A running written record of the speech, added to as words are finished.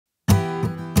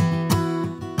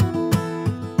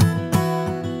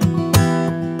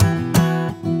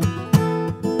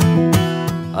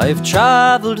I've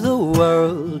travelled the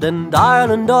world and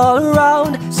Ireland all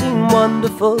around, seen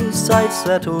wonderful sights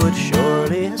that would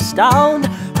surely astound.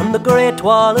 From the Great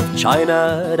Wall of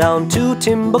China down to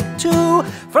Timbuktu,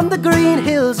 from the green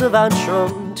hills of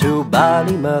Antrim to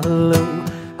Ballymaloe.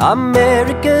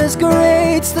 America's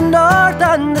great, the north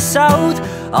and the south,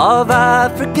 of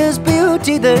Africa's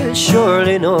beauty there's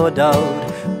surely no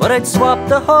doubt. But I'd swap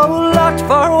the whole lot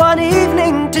for one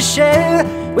evening to share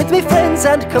with me friends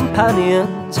and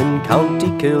companions in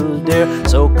County Kildare.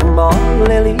 So come on,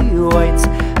 Lilywhites,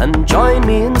 and join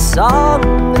me in song,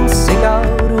 and sing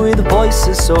out with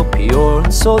voices so pure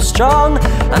and so strong,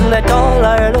 and let all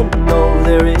Ireland know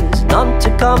there is none to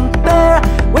compare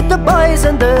with the boys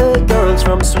and the girls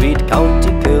from sweet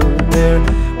County Kildare.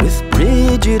 With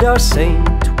Brigid our saint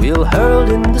we'll herald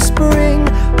in the spring,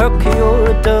 her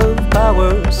curative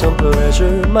power some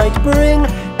pleasure might bring.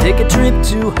 Take a trip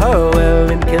to her well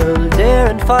in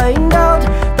Kildare and find out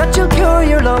that she'll cure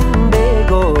your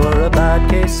lumbago or a bad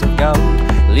case of gout.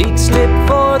 Leak slip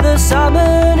for the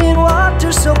salmon in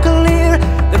water so clear,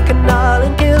 the canal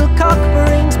in Kilcock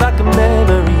brings back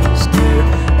memories dear.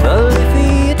 The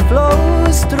Liffey it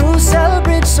flows through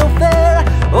Selbridge so fair,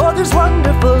 oh there's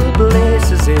wonderful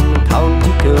places in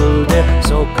County Kildare.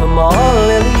 So come on,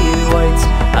 Lilywhites,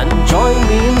 and join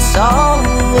me in song,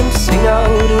 and sing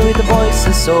out with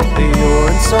voices so pure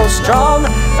and so strong,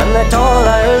 and let all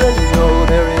Ireland know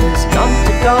there is none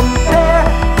to compare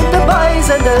with the boys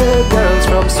and the girls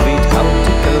from sweet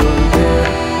County Kildare.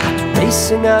 At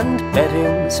racing and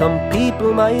betting some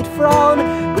people might frown,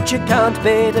 but you can't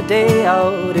bet a day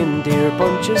out in Dear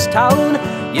Punch's town.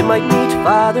 You might meet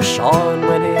Father Sean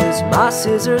when his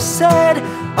masses are said,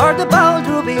 or the bold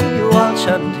Ruby Walsh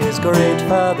and his great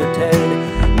Father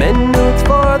Ted. Men youth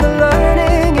for the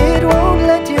learning, it won't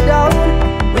let you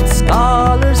down, with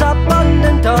scholars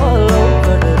abundant all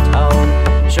over the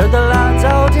town. Sure the lads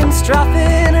out in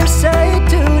Straffin are said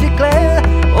to declare,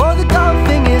 oh the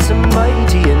golfing is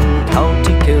mighty in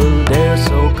County Kildare.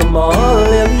 So come on,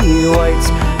 Lilywhites,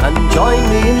 and join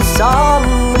me in song,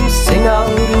 and sing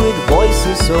out with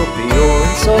voices so pure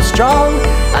and so strong,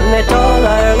 and let all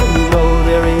Ireland know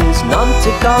there is none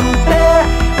to compare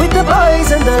with the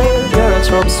boys and the girls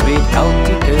from sweet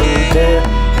County Kildare.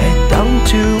 Head down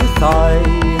to Athy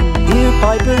and hear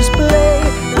pipers play,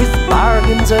 with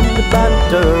bargains and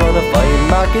banter on a fine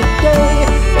market day.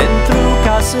 Then through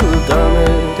Castle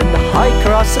Dermot and the High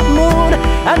Cross of Moon,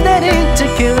 and then into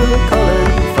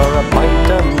Kilcullen for a pint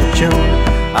and a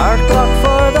tune. Art clock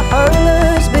for the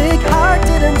hurlers,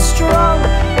 big-hearted and strong,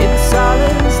 in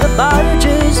Salins the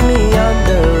barges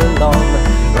meander along.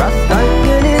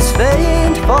 Rathangan is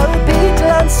famed for peat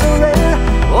and rare,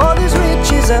 oh there's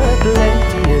riches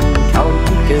a-plenty in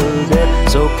County Kildare.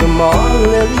 So come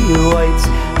on, Lilywhites,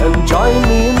 and join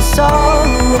me in song,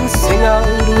 and sing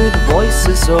out with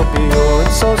voices so pure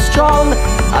and so strong,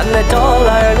 and let all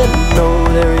Ireland know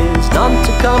there is none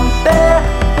to compare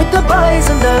with the boys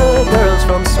and the girls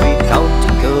from sweet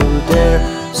County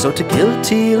Kildare. So to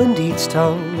Kilteel and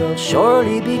Eadstown I'll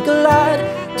surely be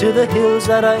glad, to the hills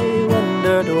that I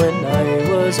wandered when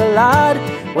I was a lad,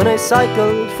 when I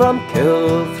cycled from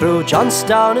Kill through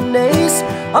Johnstown and Naas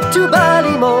up to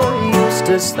Ballymaloe,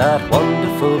 Eustace, that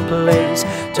wonderful place.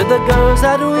 To the girls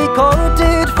that we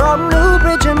courted from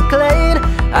Newbridge and Clane,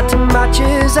 at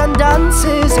matches and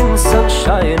dances in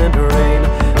sunshine and rain.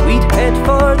 We'd head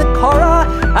for the Curragh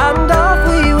and off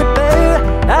we would bear,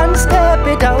 and step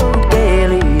it out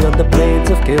gaily on the plains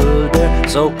of Kildare.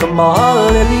 So come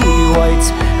on, Lilywhites,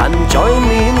 and join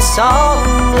me in song,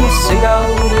 and sing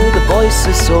out with the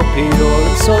voices so pure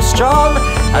and so strong,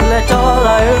 and let all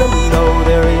Ireland know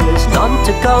there is none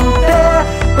to compare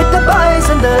with the boys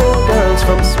and the girls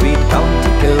from sweet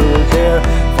County Kildare.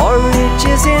 For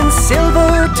riches in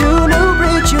silver to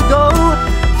Newbridge you go,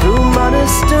 through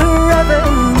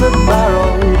Monasterevin the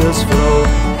Barrow does flow.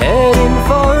 Head in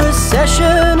for a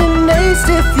session in Naas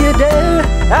if you dare,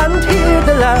 and hear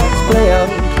the lads play out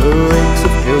the ranks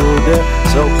of Kildare.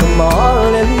 So come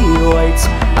on, Lilywhites,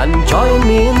 and join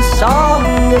me in song,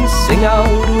 and sing out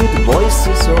with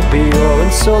voices so pure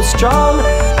and so strong,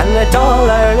 and let all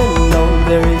Ireland know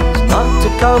there is none to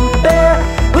compare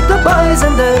with the boys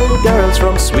and the girls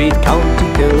from sweet County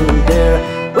Kildare.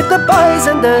 With the boys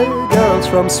and the girls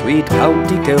from sweet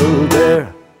County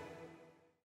Kildare.